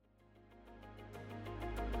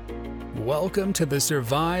Welcome to the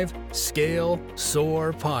Survive Scale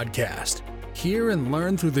Soar podcast. Hear and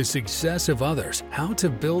learn through the success of others how to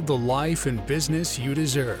build the life and business you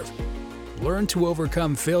deserve. Learn to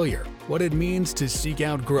overcome failure, what it means to seek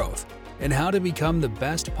out growth, and how to become the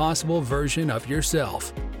best possible version of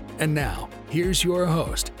yourself. And now, here's your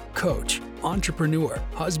host, coach, entrepreneur,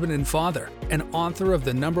 husband and father, and author of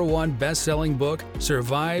the #1 best-selling book,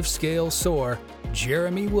 Survive Scale Soar,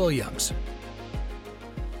 Jeremy Williams.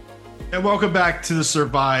 And welcome back to the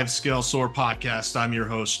Survive Scale Soar podcast. I'm your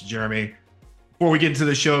host, Jeremy. Before we get into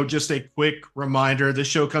the show, just a quick reminder. This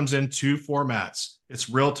show comes in two formats. It's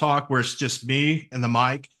real talk, where it's just me and the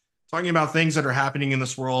mic talking about things that are happening in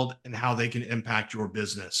this world and how they can impact your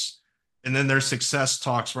business. And then there's success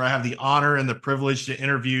talks, where I have the honor and the privilege to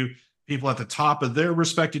interview people at the top of their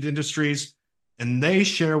respected industries, and they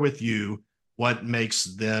share with you what makes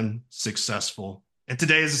them successful. And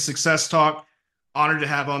today is a success talk. Honored to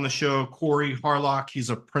have on the show Corey Harlock. He's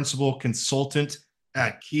a principal consultant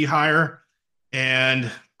at KeyHire.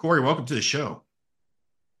 And Corey, welcome to the show.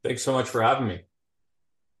 Thanks so much for having me.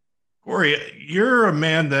 Corey, you're a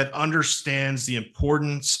man that understands the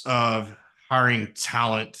importance of hiring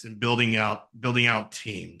talent and building out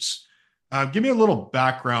teams. Give me a little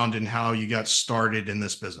background in how you got started in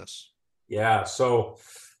this business. Yeah, so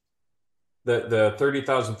the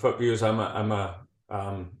 30,000 foot view is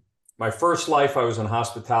my first life, I was in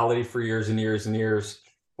hospitality for years and years and years.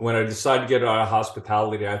 When I decided to get out of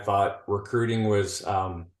hospitality, I thought recruiting was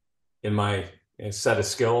in my set of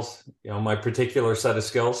skills, my particular set of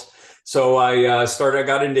skills. So I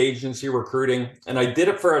got into agency recruiting, and I did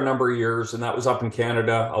it for a number of years, and that was up in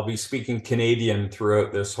Canada. I'll be speaking Canadian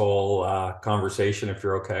throughout this whole conversation, if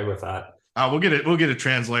you're okay with that. We'll get a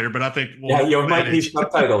translator, but I think you might need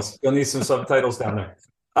subtitles. You'll need some subtitles down there.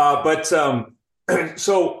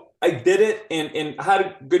 So I did it and had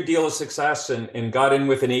a good deal of success and got in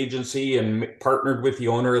with an agency and partnered with the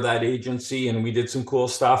owner of that agency, and we did some cool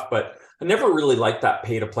stuff, but I never really liked that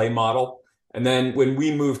pay to play model. And then when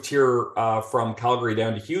we moved here from Calgary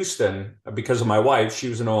down to Houston, because of my wife, she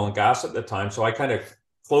was in oil and gas at the time. So I kind of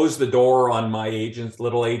closed the door on my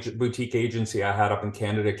little boutique agency I had up in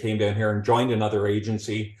Canada, came down here and joined another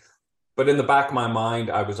agency. But in the back of my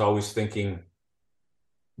mind, I was always thinking,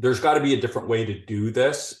 there's got to be a different way to do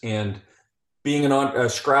this. And being a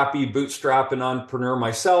scrappy, bootstrapping entrepreneur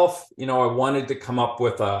myself, I wanted to come up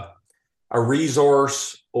with a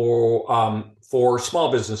resource for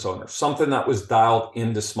small business owners, something that was dialed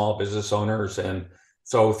into small business owners. And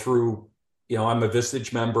so through, I'm a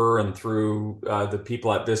Vistage member, and through the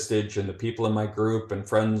people at Vistage and the people in my group and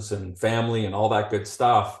friends and family and all that good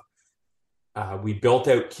stuff, we built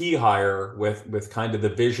out KeyHire with kind of the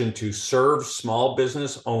vision to serve small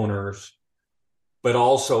business owners, but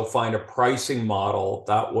also find a pricing model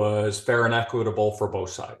that was fair and equitable for both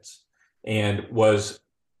sides, and was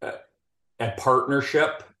a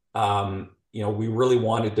partnership. We really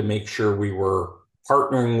wanted to make sure we were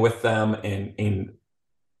partnering with them and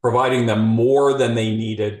providing them more than they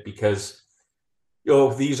needed, because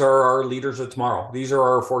these are our leaders of tomorrow. These are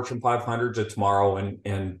our Fortune 500s of tomorrow.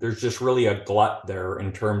 And there's just really a glut there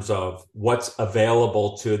in terms of what's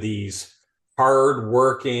available to these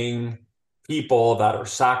hardworking people that are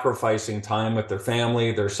sacrificing time with their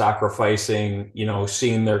family. They're sacrificing,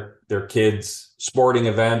 seeing their kids' sporting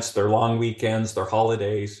events, their long weekends, their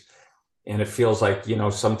holidays. And it feels like,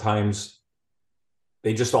 sometimes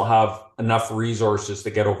they just don't have enough resources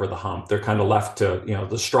to get over the hump. They're kind of left to,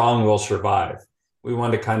 the strong will survive. We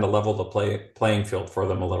wanted to kind of level the playing field for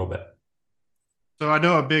them a little bit. So I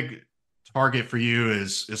know a big target for you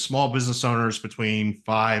is small business owners between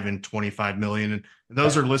 5 and 25 million. And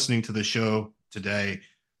those are listening to the show today.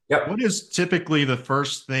 Yep. What is typically the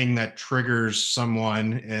first thing that triggers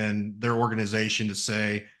someone in their organization to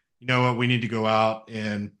say, you know what, we need to go out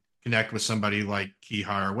and connect with somebody like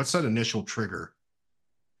KeyHire? What's that initial trigger?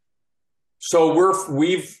 So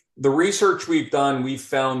the research we've done, we've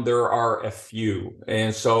found there are a few.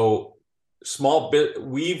 And so what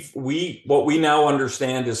we now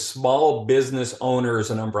understand is small business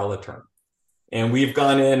owners, an umbrella term. And we've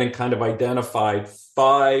gone in and kind of identified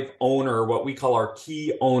 5 what we call our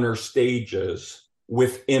key owner stages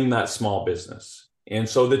within that small business. And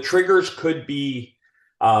so the triggers could be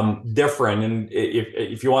different. And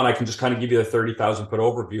if you want, I can just kind of give you the 30,000 foot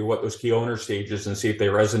overview, what those key owner stages, and see if they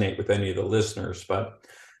resonate with any of the listeners. But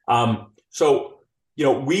we're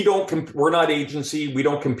not agency. We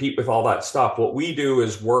don't compete with all that stuff. What we do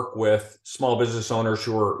is work with small business owners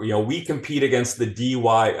who are, we compete against the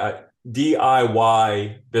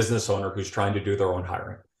DIY business owner who's trying to do their own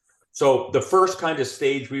hiring. So the first kind of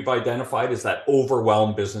stage we've identified is that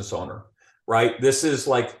overwhelmed business owner, right? This is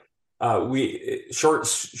like short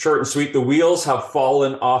and sweet. The wheels have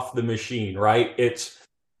fallen off the machine, right?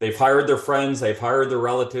 They've hired their friends, they've hired their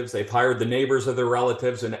relatives, they've hired the neighbors of their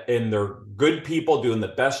relatives, and they're good people doing the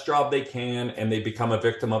best job they can, and they become a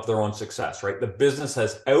victim of their own success, right? The business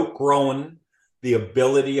has outgrown the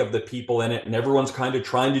ability of the people in it, and everyone's kind of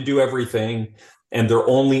trying to do everything, and their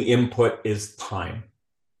only input is time.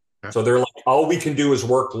 Okay. So they're like, all we can do is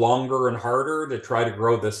work longer and harder to try to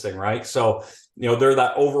grow this thing, right? So, they're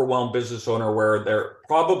that overwhelmed business owner where they're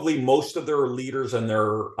probably most of their leaders and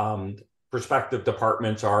their prospective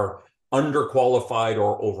departments are underqualified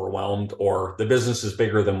or overwhelmed, or the business is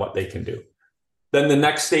bigger than what they can do. Then the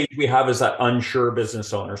next stage we have is that unsure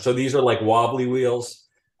business owner. So these are like wobbly wheels.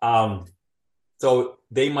 So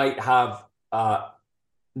they might have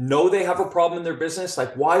know they have a problem in their business.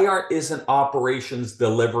 Like, why isn't operations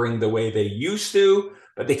delivering the way they used to,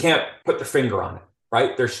 but they can't put their finger on it,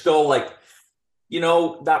 right? They're still like,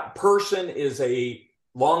 that person is a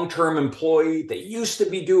long-term employee. They used to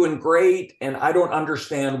be doing great, and I don't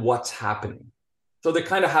understand what's happening. So they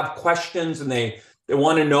kind of have questions, and they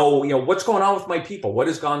want to know, what's going on with my people? What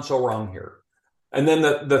has gone so wrong here? And then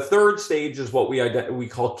the third stage is what we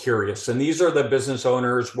call curious. And these are the business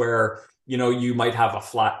owners where, you might have a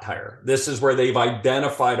flat tire. This is where they've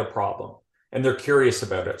identified a problem and they're curious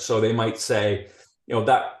about it. So they might say,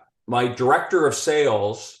 that my director of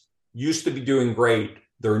sales used to be doing great.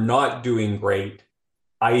 They're not doing great.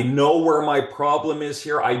 I know where my problem is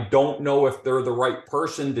here. I don't know if they're the right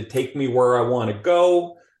person to take me where I want to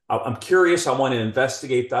go. I'm curious. I want to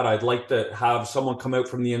investigate that. I'd like to have someone come out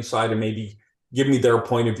from the inside and maybe give me their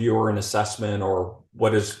point of view or an assessment or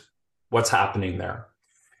what's happening there.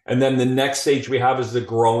 And then the next stage we have is the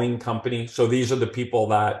growing company. So these are the people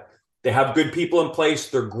that they have good people in place.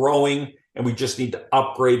 They're growing, and we just need to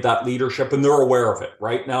upgrade that leadership, and they're aware of it.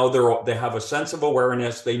 Right now, they have a sense of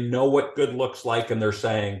awareness. They know what good looks like, and they're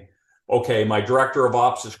saying, okay, my director of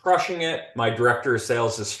ops is crushing it. My director of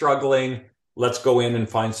sales is struggling. Let's go in and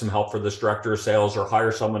find some help for this director of sales, or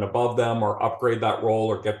hire someone above them, or upgrade that role,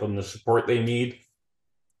 or get them the support they need.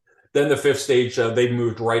 Then the fifth stage, they've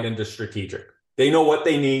moved right into strategic. They know what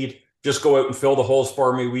they need. Just go out and fill the holes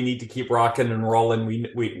for me. We need to keep rocking and rolling.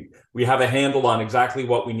 We have a handle on exactly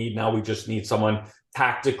what we need now. We just need someone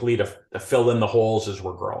tactically to fill in the holes as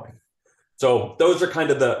we're growing. So those are kind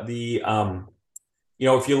of the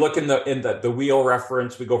if you look in the wheel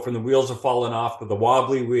reference, we go from the wheels have fallen off to the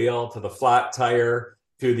wobbly wheel to the flat tire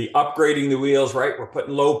to the upgrading the wheels, right? We're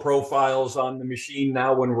putting low profiles on the machine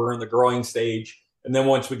now when we're in the growing stage. And then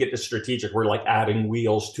once we get to strategic, we're like adding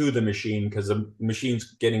wheels to the machine because the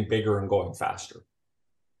machine's getting bigger and going faster.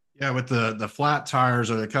 Yeah, with the flat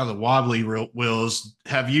tires or the kind of the wobbly wheels,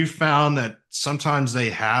 have you found that sometimes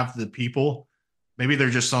they have the people, maybe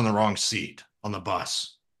they're just on the wrong seat on the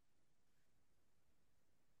bus?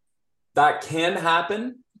 That can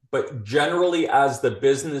happen, but generally as the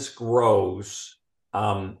business grows,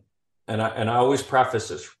 and I always preface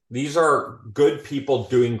this, these are good people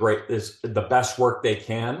doing great, is the best work they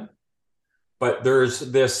can. But there's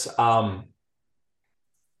this,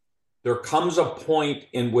 there comes a point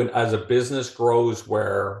as a business grows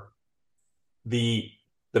where the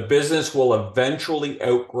business will eventually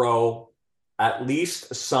outgrow at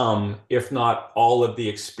least some, if not all, of the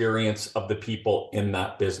experience of the people in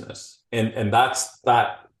that business. And that's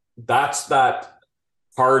that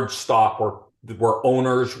hard stop where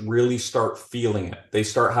owners really start feeling it. They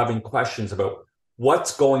start having questions about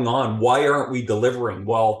what's going on. Why aren't we delivering?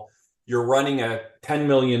 Well, you're running a $10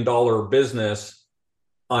 million business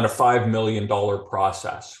on a $5 million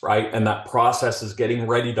process, right? And that process is getting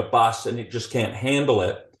ready to bust and it just can't handle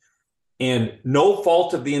it. And no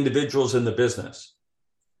fault of the individuals in the business,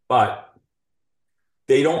 but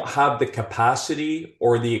they don't have the capacity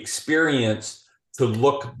or the experience to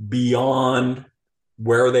look beyond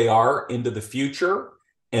where they are into the future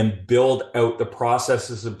and build out the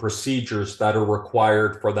processes and procedures that are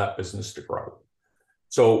required for that business to grow.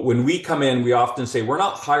 So when we come in, we often say, we're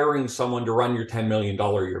not hiring someone to run your $10 million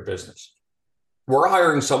a year business. We're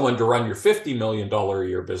hiring someone to run your $50 million a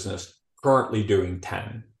year business, currently doing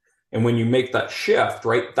 10. And when you make that shift,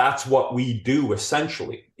 right, that's what we do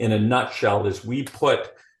essentially in a nutshell is we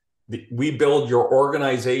build your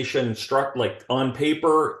organization like on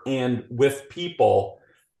paper and with people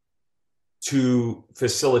to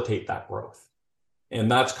facilitate that growth. And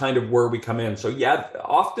that's kind of where we come in. So yeah,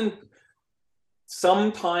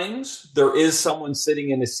 sometimes there is someone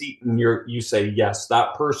sitting in a seat and you say, yes,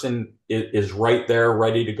 that person is right there,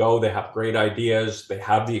 ready to go. They have great ideas. They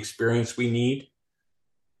have the experience we need.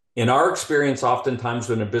 In our experience, oftentimes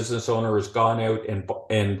when a business owner has gone out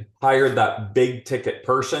and hired that big ticket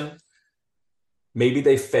person, maybe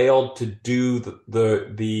they failed to do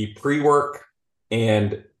the pre-work,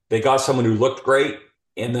 and they got someone who looked great,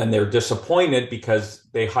 and then they're disappointed because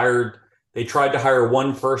they tried to hire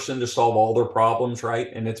one person to solve all their problems, right?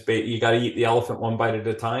 And you got to eat the elephant one bite at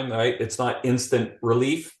a time, right? It's not instant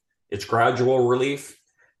relief, it's gradual relief.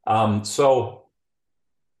 So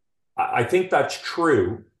I think that's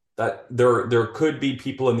true, that there could be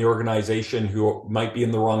people in the organization who might be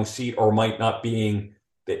in the wrong seat, or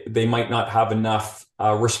they might not have enough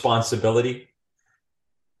responsibility.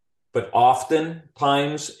 But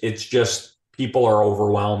oftentimes it's just people are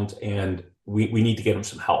overwhelmed, and we need to get them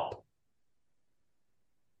some help.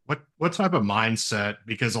 What type of mindset,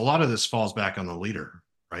 because a lot of this falls back on the leader,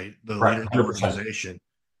 right? The leader of the organization.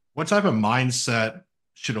 What type of mindset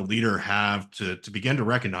should a leader have to begin to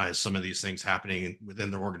recognize some of these things happening within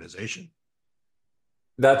their organization?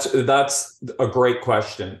 That's a great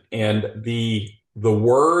question. And the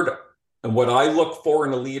word, and what I look for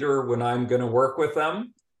in a leader when I'm going to work with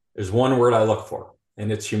them, is one word I look for,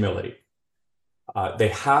 and it's humility. They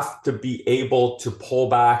have to be able to pull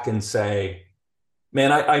back and say,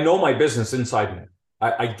 man, I know my business inside and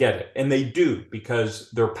out. I get it. And they do,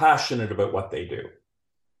 because they're passionate about what they do.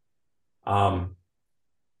 I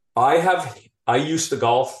used to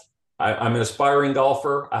golf. I'm an aspiring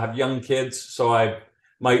golfer. I have young kids. So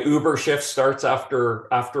my Uber shift starts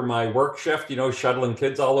after my work shift, shuttling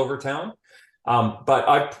kids all over town. But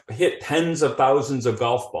I've hit tens of thousands of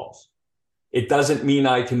golf balls. It doesn't mean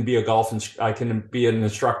I can be a golf instructor,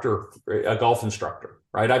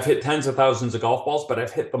 right? I've hit tens of thousands of golf balls, but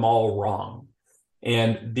I've hit them all wrong.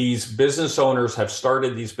 And these business owners have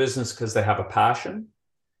started these businesses because they have a passion,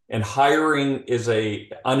 and hiring is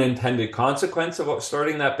a unintended consequence of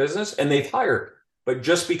starting that business. And they've hired, but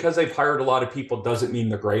just because they've hired a lot of people doesn't mean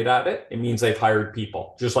they're great at it. It means they've hired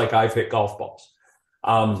people, just like I've hit golf balls.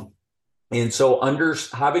 And so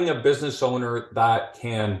having a business owner that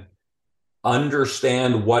can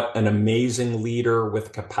understand what an amazing leader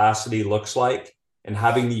with capacity looks like, and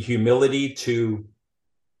having the humility to,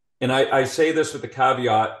 and I say this with the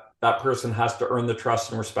caveat, that person has to earn the trust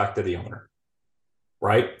and respect of the owner,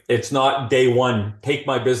 right? It's not day one, take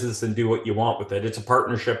my business and do what you want with it. It's a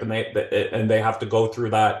partnership, and they have to go through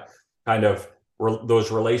that kind of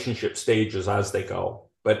those relationship stages as they go.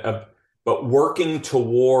 But working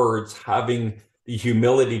towards having the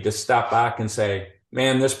humility to step back and say,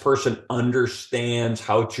 man, this person understands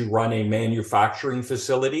how to run a manufacturing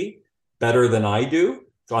facility better than I do.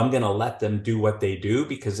 So I'm going to let them do what they do,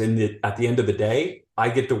 because at the end of the day, I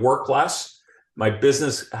get to work less. My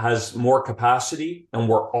business has more capacity, and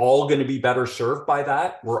we're all going to be better served by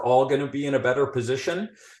that. We're all going to be in a better position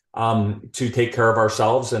to take care of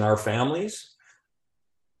ourselves and our families.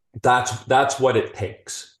 That's what it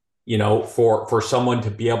takes, for someone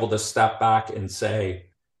to be able to step back and say,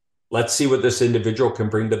 let's see what this individual can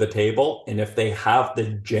bring to the table. And if they have the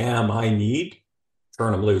jam I need,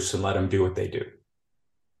 turn them loose and let them do what they do.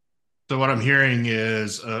 So what I'm hearing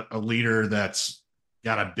is a leader that's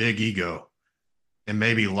got a big ego and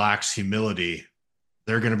maybe lacks humility.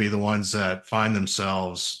 They're going to be the ones that find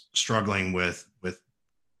themselves struggling with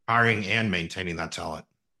hiring and maintaining that talent.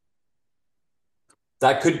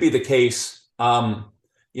 That could be the case,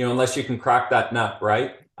 unless you can crack that nut,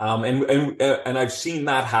 right? And I've seen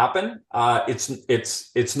that happen.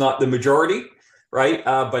 It's not the majority, right?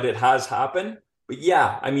 But it has happened. But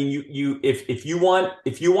yeah, I mean, if you want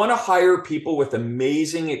to hire people with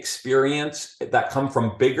amazing experience that come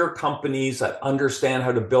from bigger companies that understand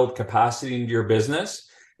how to build capacity into your business,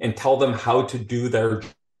 and tell them how to do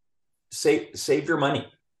save your money,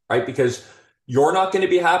 right? Because you're not going to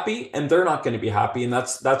be happy, and they're not going to be happy, and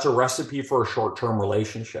that's a recipe for a short-term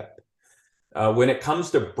relationship. When it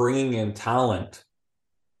comes to bringing in talent,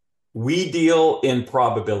 we deal in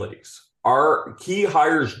probabilities. Our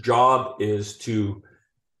KeyHire's job is to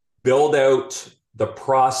build out the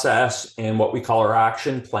process and what we call our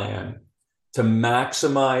action plan to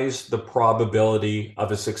maximize the probability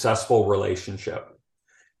of a successful relationship.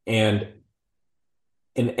 And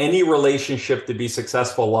in any relationship to be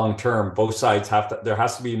successful long-term, both sides there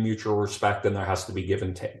has to be mutual respect, and there has to be give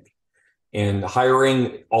and take. And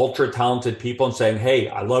hiring ultra talented people and saying, hey,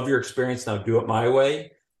 I love your experience, now do it my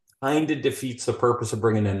way, kind of defeats the purpose of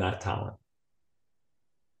bringing in that talent.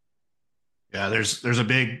 Yeah, there's a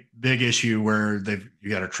big issue where you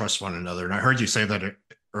got to trust one another. And I heard you say that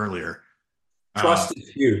earlier. Trust is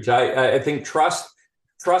huge. I think trust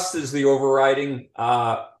is the overriding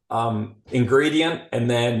ingredient. And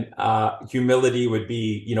then humility would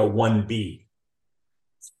be, 1B.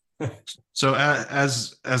 So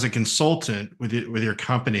as a consultant with your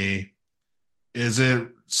company, is it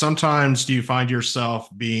sometimes do you find yourself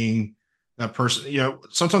being that person?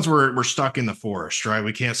 Sometimes we're stuck in the forest, right?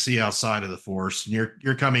 We can't see outside of the forest, and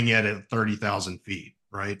you're coming in at 30,000 feet,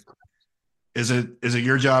 right? Is it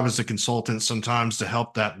your job as a consultant sometimes to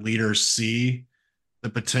help that leader see the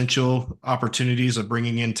potential opportunities of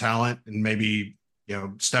bringing in talent and maybe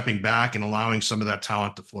stepping back and allowing some of that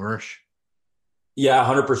talent to flourish? Yeah,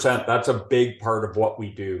 100%. That's a big part of what we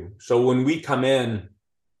do. So when we come in,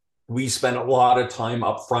 we spend a lot of time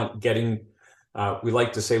up front getting, we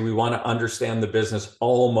like to say we want to understand the business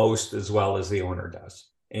almost as well as the owner does.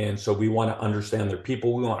 And so we want to understand their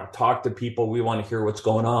people. We want to talk to people. We want to hear what's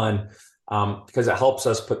going on, because it helps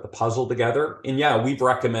us put the puzzle together. And yeah, we've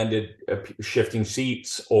recommended shifting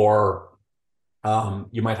seats, or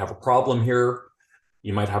you might have a problem here.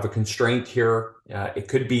 You might have a constraint here. It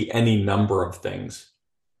could be any number of things.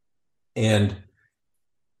 And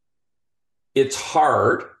it's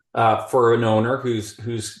hard for an owner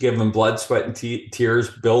who's given blood, sweat, and tears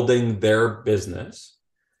building their business.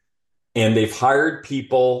 And they've hired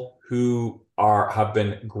people who have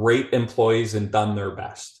been great employees and done their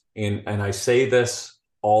best. And I say this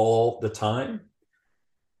all the time.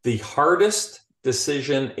 The hardest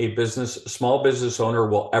decision a small business owner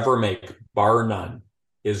will ever make, bar none,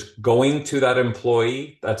 is going to that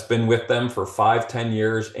employee that's been with them for 5-10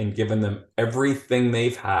 years and given them everything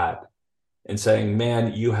they've had and saying,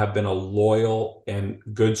 man, you have been a loyal and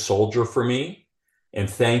good soldier for me. And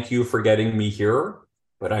thank you for getting me here,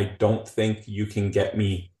 but I don't think you can get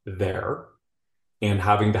me there, and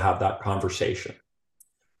having to have that conversation.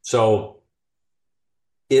 So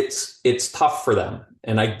it's tough for them.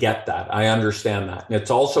 And I get that. I understand that. And it's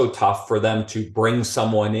also tough for them to bring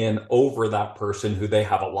someone in over that person who they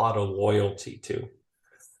have a lot of loyalty to.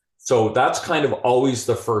 So that's kind of always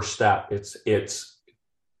the first step. It's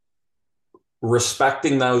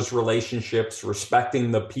respecting those relationships, respecting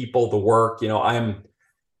the people, the work.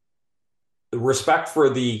 Respect for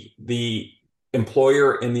the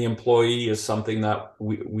employer and the employee is something that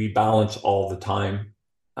we balance all the time.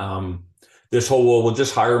 This whole, well, we'll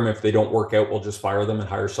just hire them. If they don't work out, we'll just fire them and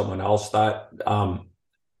hire someone else. That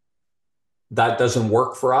doesn't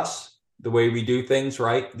work for us, the way we do things,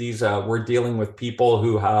 right? We're dealing with people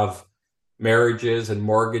who have marriages and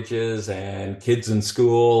mortgages and kids in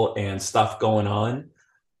school and stuff going on.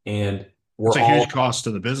 And it's a huge cost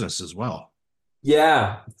to the business as well.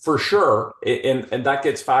 Yeah, for sure. And that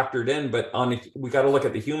gets factored in, but we got to look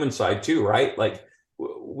at the human side too, right? Like,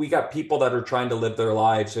 we got people that are trying to live their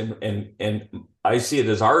lives, and I see it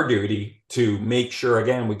as our duty to make sure,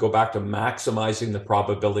 again, we go back to maximizing the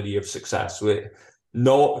probability of success.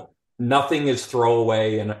 Nothing is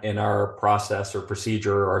throwaway in our process or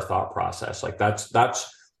procedure or our thought process. Like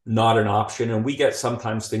that's not an option. And we get,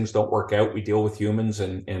 sometimes things don't work out. We deal with humans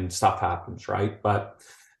and stuff happens, right? But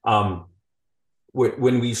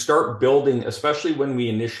when we start building, especially when we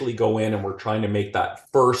initially go in and we're trying to make that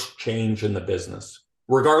first change in the business,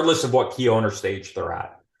 regardless of what key owner stage they're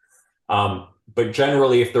at. But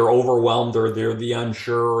generally, if they're overwhelmed or they're the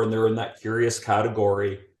unsure and they're in that curious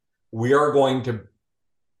category, we are going to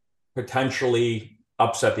potentially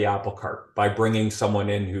upset the apple cart by bringing someone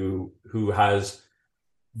in who has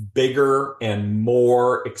bigger and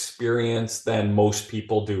more experience than most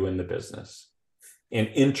people do in the business. And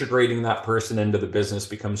integrating that person into the business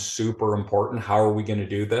becomes super important. How are we going to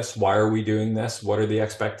do this? Why are we doing this? What are the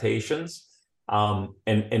expectations?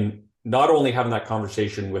 And not only having that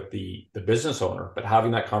conversation with the business owner, but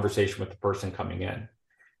having that conversation with the person coming in.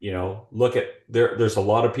 There's a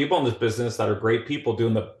lot of people in this business that are great people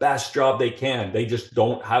doing the best job they can. They just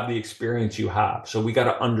don't have the experience you have. So we got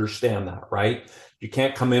to understand that, right? You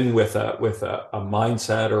can't come in with a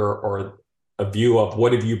mindset or a view of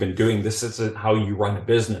what have you been doing? This isn't how you run a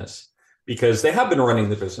business, because they have been running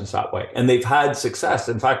the business that way and they've had success.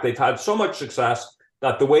 In fact, they've had so much success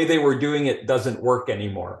that the way they were doing it doesn't work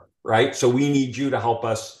anymore, right? So we need you to help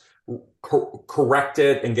us correct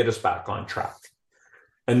it and get us back on track.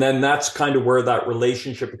 And then that's kind of where that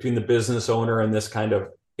relationship between the business owner and this kind of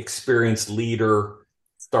experienced leader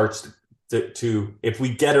starts to if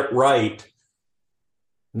we get it right,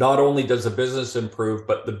 not only does the business improve,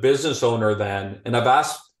 but the business owner then, and I've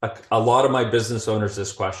asked a lot of my business owners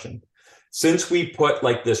this question, since we put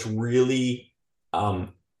like this really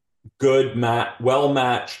good,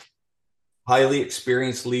 well-matched, highly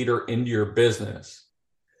experienced leader into your business,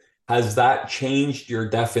 has that changed your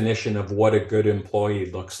definition of what a good employee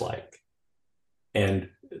looks like? And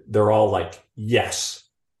they're all like, yes,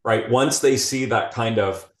 right? Once they see that kind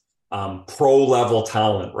of pro level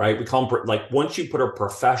talent, right? We call them like once you put a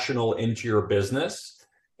professional into your business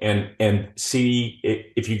and see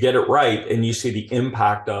it, if you get it right and you see the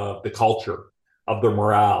impact of the culture, of the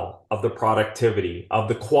morale, of the productivity, of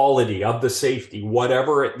the quality, of the safety,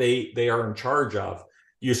 whatever they are in charge of,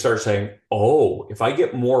 you start saying, oh, if I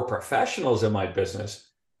get more professionals in my business,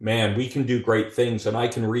 man, we can do great things and I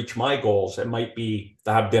can reach my goals. It might be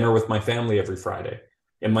to have dinner with my family every Friday.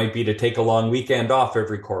 It might be to take a long weekend off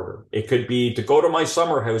every quarter. It could be to go to my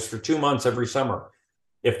summer house for 2 months every summer.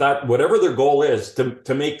 If that, whatever their goal is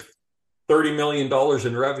to make $30 million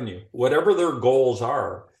in revenue, whatever their goals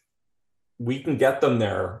are, we can get them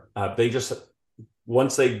there. They just,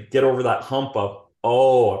 once they get over that hump of,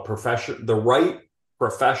 oh, a profession, the right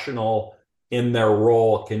professional in their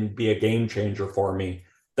role can be a game changer for me.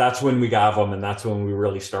 That's when we have them. And that's when we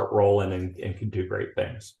really start rolling and can do great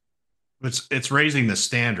things. It's raising the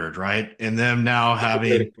standard, right? And them now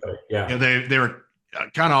having, yeah, they were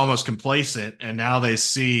kind of almost complacent, and now they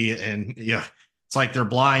see, and it's like they're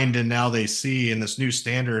blind, and now they see, and this new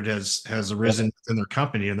standard has arisen in their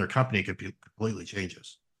company, and their company could be completely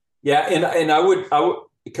changes. Yeah, and I would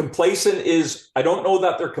complacent is, I don't know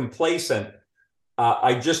that they're complacent.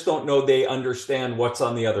 I just don't know they understand what's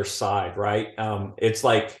on the other side, right? It's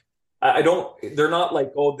like they're not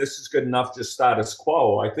like, oh, this is good enough, just status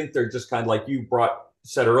quo. I think they're just kind of like you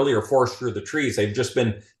said earlier, forest through the trees. They've just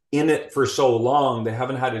been in it for so long. They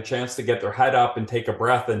haven't had a chance to get their head up and take a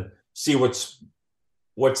breath and see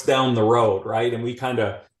what's down the road, right? And we kind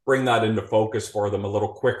of bring that into focus for them a little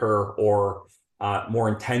quicker or more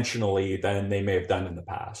intentionally than they may have done in the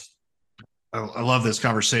past. I love this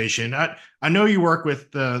conversation. I know you work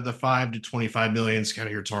with the 5 to 25 million is kind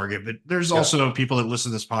of your target, but there's also people that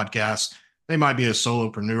listen to this podcast. They might be a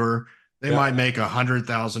solopreneur. They might make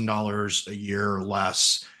 $100,000 a year or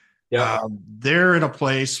less. They're in a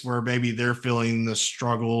place where maybe they're feeling the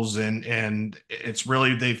struggles and it's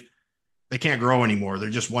really, they can't grow anymore. They're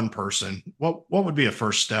just one person. What would be a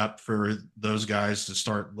first step for those guys to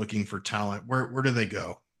start looking for talent? Where do they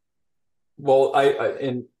go? Well,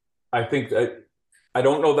 I think that I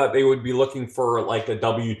don't know that they would be looking for like a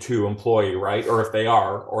W-2 employee, right? Or if they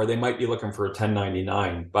are, or they might be looking for a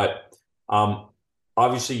 1099. But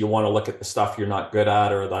obviously you want to look at the stuff you're not good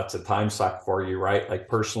at, or that's a time suck for you, right? Like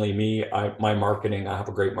personally, my marketing, I have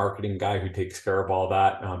a great marketing guy who takes care of all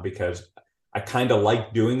that because I kind of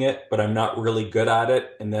like doing it, but I'm not really good at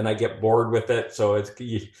it. And then I get bored with it. So it's,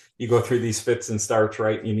 you go through these fits and starts,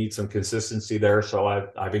 right? You need some consistency there. So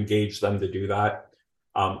I've engaged them to do that.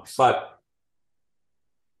 But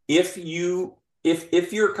if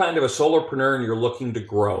you're kind of a solopreneur and you're looking to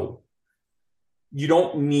grow, you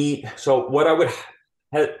don't need, so what I would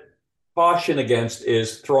caution against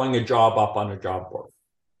is throwing a job up on a job board.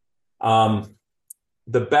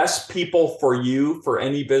 The best people for you, for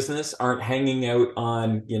any business, aren't hanging out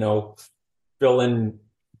on, fill in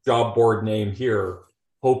job board name here,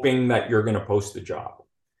 hoping that you're going to post a job.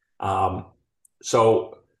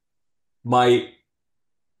 So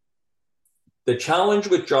the challenge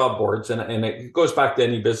with job boards, and it goes back to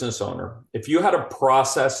any business owner, if you had a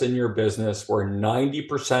process in your business where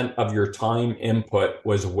 90% of your time input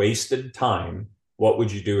was wasted time, what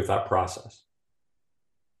would you do with that process?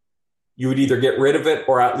 You would either get rid of it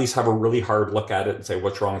or at least have a really hard look at it and say,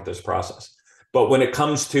 what's wrong with this process? But when it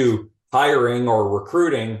comes to hiring or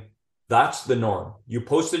recruiting, that's the norm. You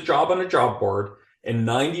post a job on a job board and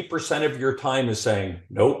 90% of your time is saying,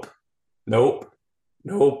 nope, nope,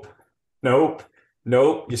 nope, nope,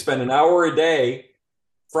 nope. You spend an hour a day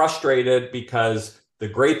frustrated because the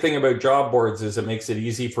great thing about job boards is it makes it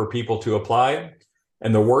easy for people to apply.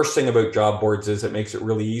 And the worst thing about job boards is it makes it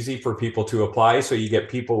really easy for people to apply. So you get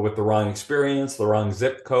people with the wrong experience, the wrong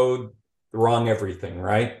zip code, the wrong everything,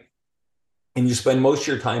 right? And you spend most of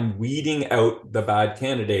your time weeding out the bad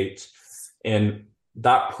candidates. And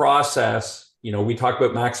that process, we talk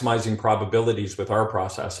about maximizing probabilities with our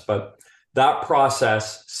process, but that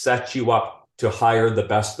process sets you up to hire the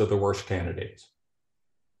best of the worst candidates.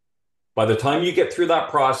 By the time you get through that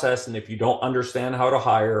process, and if you don't understand how to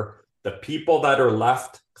hire, the people that are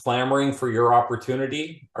left clamoring for your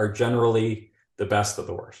opportunity are generally the best of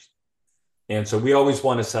the worst. And so we always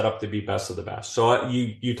want to set up to be best of the best. So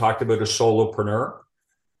you talked about a solopreneur,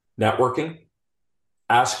 networking,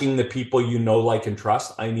 asking the people you know, like, and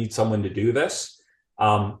trust, I need someone to do this.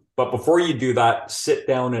 But before you do that, sit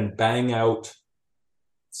down and bang out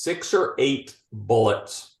 6 or 8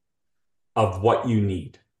 bullets of what you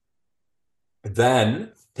need.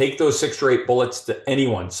 Then take those 6 or 8 bullets to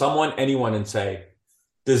anyone, and say,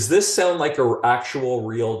 does this sound like an actual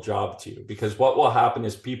real job to you? Because what will happen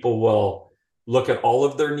is people will look at all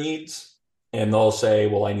of their needs, and they'll say,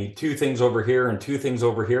 well, I need 2 things over here and 2 things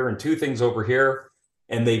over here and 2 things over here.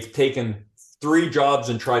 And they've taken 3 jobs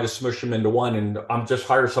and tried to smush them into one. And I'm just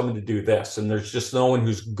hire someone to do this. And there's just no one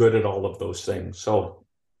who's good at all of those things. So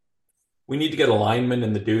we need to get alignment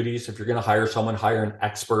in the duties. If you're going to hire someone, hire an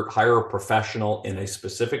expert, hire a professional in a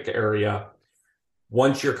specific area.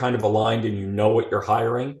 Once you're kind of aligned and you know what you're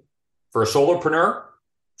hiring, for a solopreneur,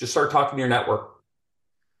 just start talking to your network.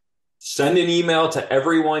 Send an email to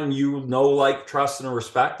everyone you know, like, trust, and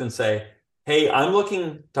respect, and say, hey, I'm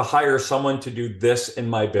looking to hire someone to do this in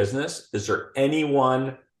my business. Is there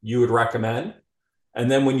anyone you would recommend? And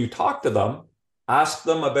then when you talk to them, ask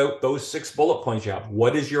them about those 6 bullet points you have.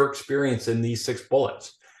 What is your experience in these 6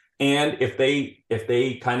 bullets? And if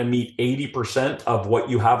they kind of meet 80% of what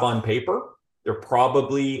you have on paper, they're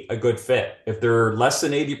probably a good fit. If they're less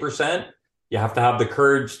than 80%, you have to have the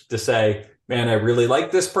courage to say, man, I really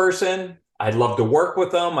like this person. I'd love to work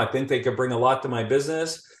with them. I think they could bring a lot to my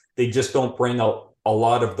business. They just don't bring a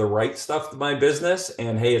lot of the right stuff to my business.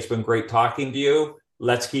 And hey, it's been great talking to you.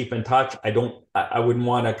 Let's keep in touch. I wouldn't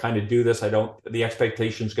want to kind of do this. The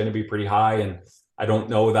expectation is going to be pretty high. And I don't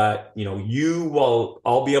know that,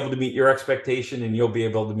 I'll be able to meet your expectation and you'll be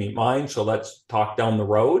able to meet mine. So let's talk down the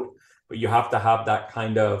road. But you have to have that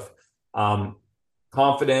kind of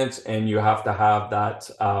confidence, and you have to have that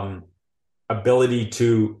ability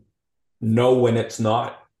to know when it's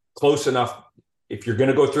not close enough. If you're going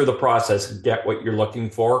to go through the process, get what you're looking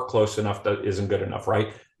for. Close enough that isn't good enough,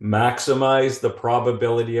 right? Maximize the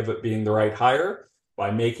probability of it being the right hire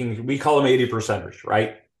by we call them 80%ers,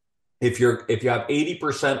 right? If you have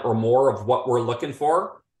 80% or more of what we're looking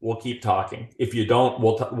for, we'll keep talking. If you don't,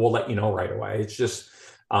 we'll let you know right away. It's just,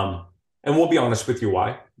 and we'll be honest with you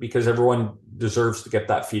why, because everyone deserves to get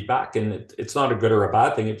that feedback, and it's not a good or a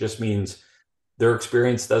bad thing. It just means their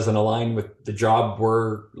experience doesn't align with the job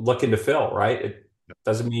we're looking to fill, right? It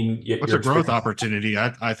doesn't mean it's a growth opportunity,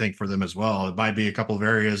 I think, for them as well. It might be a couple of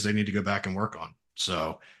areas they need to go back and work on.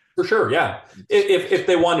 So for sure, yeah. If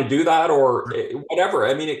they want to do that or whatever,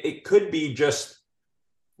 I mean, it could be just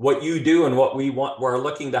what you do and what we're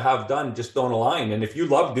looking to have done just don't align. And if you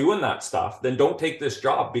love doing that stuff, then don't take this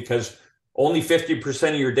job, because only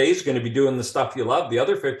 50% of your day is going to be doing the stuff you love. The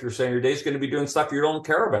other 50% of your day is going to be doing stuff you don't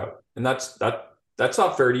care about. And that's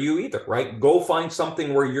not fair to you either, right? Go find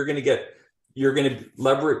something where you're going to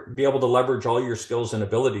be able to leverage all your skills and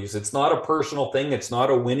abilities. It's not a personal thing. It's not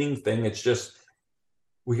a winning thing. It's just,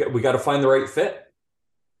 we got to find the right fit.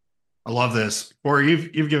 I love this. Corey,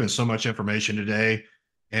 you've given so much information today,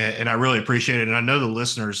 and I really appreciate it. And I know the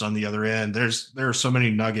listeners on the other end, there are so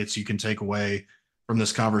many nuggets you can take away from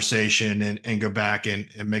this conversation and go back and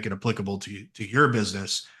make it applicable to your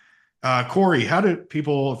business. Corey, how do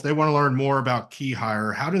people, if they want to learn more about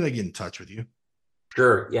KeyHire, how do they get in touch with you?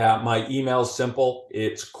 Sure. Yeah. My email is simple.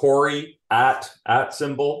 It's Corey at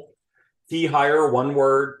symbol KeyHire, one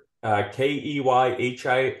word,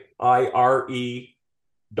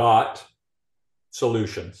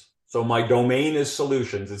 KEYHIRE.solutions. So my domain is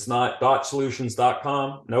solutions. It's not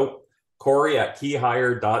 .solutions.com. Nope. Corey at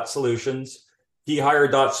KeyHire.solutions.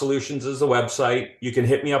 KeyHire.solutions is the website. You can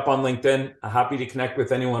hit me up on LinkedIn. I'm happy to connect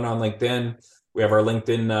with anyone on LinkedIn. We have our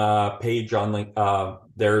LinkedIn page on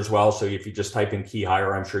there as well. So if you just type in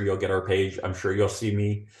KeyHire, I'm sure you'll get our page. I'm sure you'll see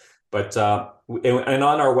me. But and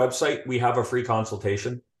on our website, we have a free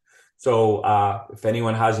consultation. So if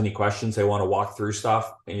anyone has any questions, they want to walk through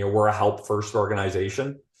stuff, and we're a help first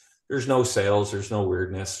organization. There's no sales, there's no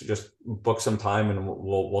weirdness. Just book some time and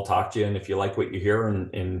we'll talk to you. And if you like what you hear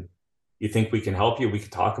and you think we can help you, we can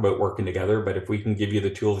talk about working together. But if we can give you the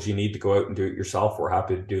tools you need to go out and do it yourself, we're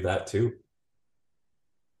happy to do that too.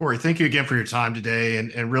 Corey, thank you again for your time today,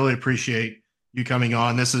 and really appreciate you coming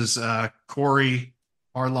on. This is Corey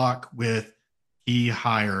Harlock with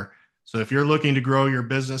KeyHire. So if you're looking to grow your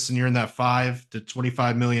business and you're in that $5 to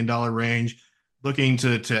 $25 million range, looking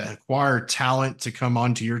to acquire talent to come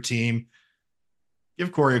onto your team,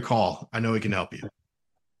 give Corey a call. I know he can help you.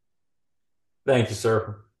 Thank you,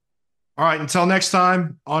 sir. All right. Until next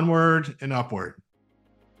time, onward and upward.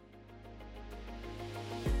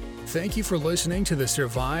 Thank you for listening to the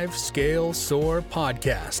Survive Scale Soar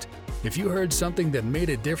podcast. If you heard something that made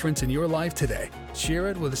a difference in your life today, share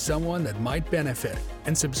it with someone that might benefit,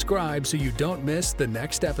 and subscribe so you don't miss the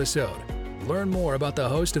next episode. Learn more about the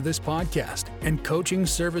host of this podcast and coaching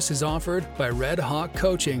services offered by Red Hawk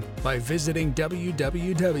Coaching by visiting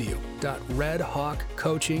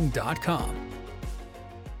www.redhawkcoaching.com.